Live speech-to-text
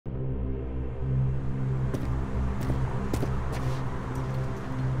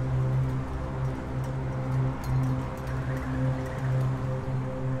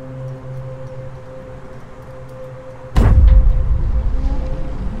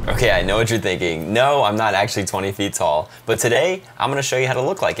Okay, I know what you're thinking. No, I'm not actually 20 feet tall, but today I'm going to show you how to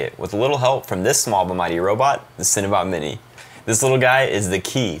look like it with a little help from this small but mighty robot, the Cinnabot Mini. This little guy is the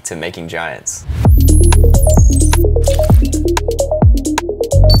key to making giants.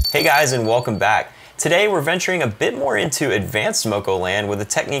 Hey guys, and welcome back. Today we're venturing a bit more into advanced Moko land with a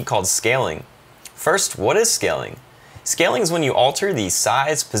technique called scaling. First, what is scaling? Scaling is when you alter the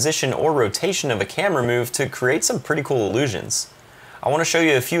size, position, or rotation of a camera move to create some pretty cool illusions. I want to show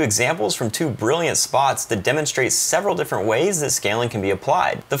you a few examples from two brilliant spots that demonstrate several different ways that scaling can be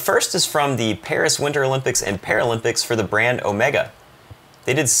applied. The first is from the Paris Winter Olympics and Paralympics for the brand Omega.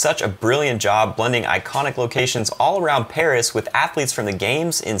 They did such a brilliant job blending iconic locations all around Paris with athletes from the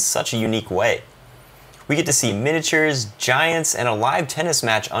games in such a unique way. We get to see miniatures, giants, and a live tennis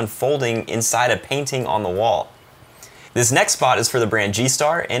match unfolding inside a painting on the wall. This next spot is for the brand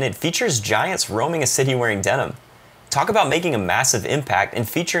G-Star, and it features giants roaming a city wearing denim. Talk about making a massive impact and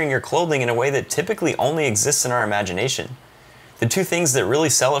featuring your clothing in a way that typically only exists in our imagination. The two things that really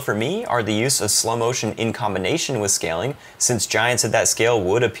sell it for me are the use of slow motion in combination with scaling, since giants at that scale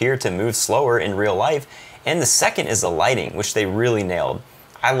would appear to move slower in real life, and the second is the lighting, which they really nailed.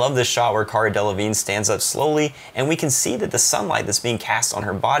 I love this shot where Cara Delevingne stands up slowly, and we can see that the sunlight that's being cast on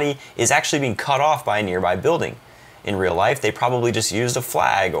her body is actually being cut off by a nearby building. In real life, they probably just used a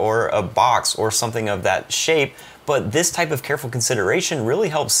flag or a box or something of that shape, but this type of careful consideration really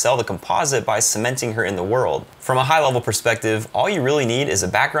helps sell the composite by cementing her in the world. From a high-level perspective, all you really need is a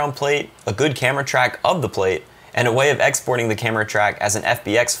background plate, a good camera track of the plate, and a way of exporting the camera track as an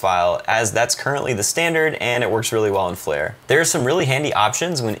FBX file, as that's currently the standard and it works really well in Flair. There are some really handy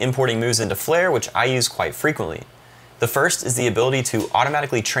options when importing moves into Flair, which I use quite frequently. The first is the ability to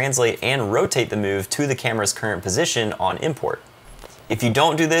automatically translate and rotate the move to the camera's current position on import. If you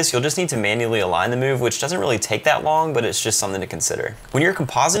don't do this, you'll just need to manually align the move, which doesn't really take that long, but it's just something to consider. When you're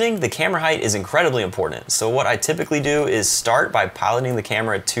compositing, the camera height is incredibly important. So what I typically do is start by piloting the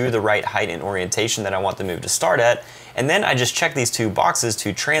camera to the right height and orientation that I want the move to start at, and then I just check these two boxes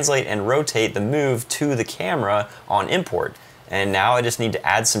to translate and rotate the move to the camera on import. And now I just need to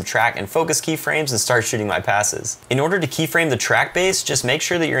add some track and focus keyframes and start shooting my passes. In order to keyframe the track base, just make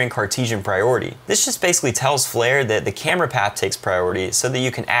sure that you're in Cartesian priority. This just basically tells Flair that the camera path takes priority so that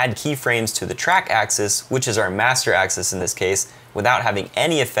you can add keyframes to the track axis, which is our master axis in this case, without having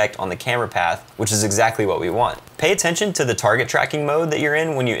any effect on the camera path, which is exactly what we want. Pay attention to the target tracking mode that you're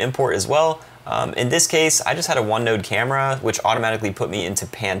in when you import as well. In this case, I just had a one-node camera, which automatically put me into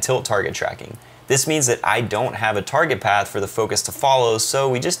pan-tilt target tracking. This means that I don't have a target path for the focus to follow, so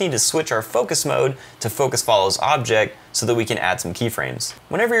we just need to switch our focus mode to focus follows object so that we can add some keyframes.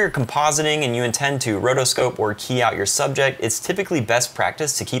 Whenever you're compositing and you intend to rotoscope or key out your subject, it's typically best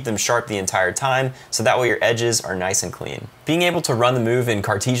practice to keep them sharp the entire time, so that way your edges are nice and clean. Being able to run the move in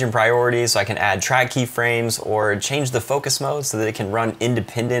Cartesian priority so I can add track keyframes or change the focus mode so that it can run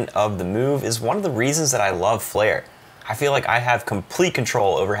independent of the move is one of the reasons that I love Flair. I feel like I have complete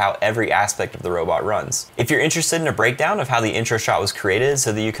control over how every aspect of the robot runs. If you're interested in a breakdown of how the intro shot was created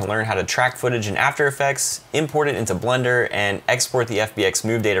so that you can learn how to track footage in After Effects, import it into Blender, and export the FBX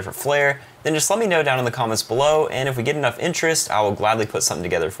move data for Flair, then just let me know down in the comments below, and if we get enough interest, I will gladly put something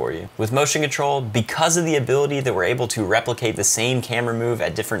together for you. With motion control, because of the ability that we're able to replicate the same camera move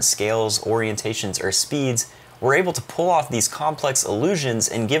at different scales, orientations, or speeds, we're able to pull off these complex illusions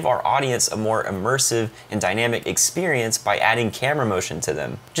and give our audience a more immersive and dynamic experience by adding camera motion to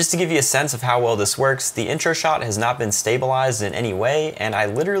them. Just to give you a sense of how well this works, the intro shot has not been stabilized in any way, and I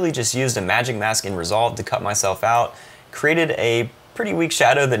literally just used a magic mask in Resolve to cut myself out, created a pretty weak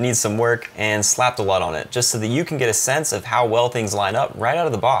shadow that needs some work, and slapped a LUT on it, just so that you can get a sense of how well things line up right out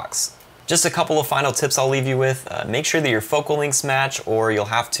of the box. Just a couple of final tips I'll leave you with. Make sure that your focal lengths match, or you'll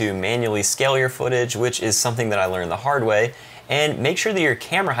have to manually scale your footage, which is something that I learned the hard way. And make sure that your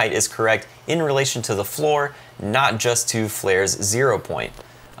camera height is correct in relation to the floor, not just to Flair's 0 point.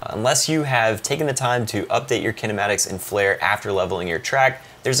 Unless you have taken the time to update your kinematics in Flair after leveling your track,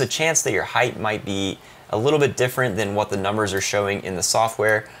 there's a chance that your height might be a little bit different than what the numbers are showing in the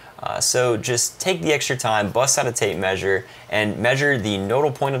software. So just take the extra time, bust out a tape measure, and measure the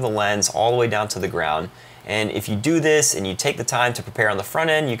nodal point of the lens all the way down to the ground. And if you do this and you take the time to prepare on the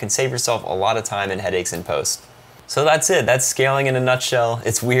front end, you can save yourself a lot of time and headaches in post. So that's it. That's scaling in a nutshell.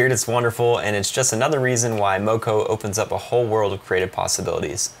 It's weird, it's wonderful, and it's just another reason why Moko opens up a whole world of creative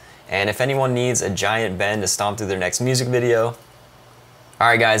possibilities. And if anyone needs a giant bend to stomp through their next music video,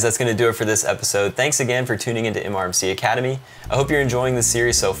 alright guys, that's going to do it for this episode. Thanks again for tuning into MRMC Academy. I hope you're enjoying this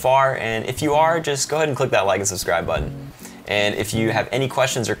series so far, and if you are, just go ahead and click that like and subscribe button. And if you have any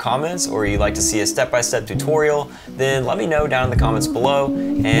questions or comments, or you'd like to see a step-by-step tutorial, then let me know down in the comments below,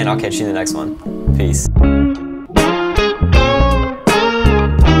 and I'll catch you in the next one. Peace.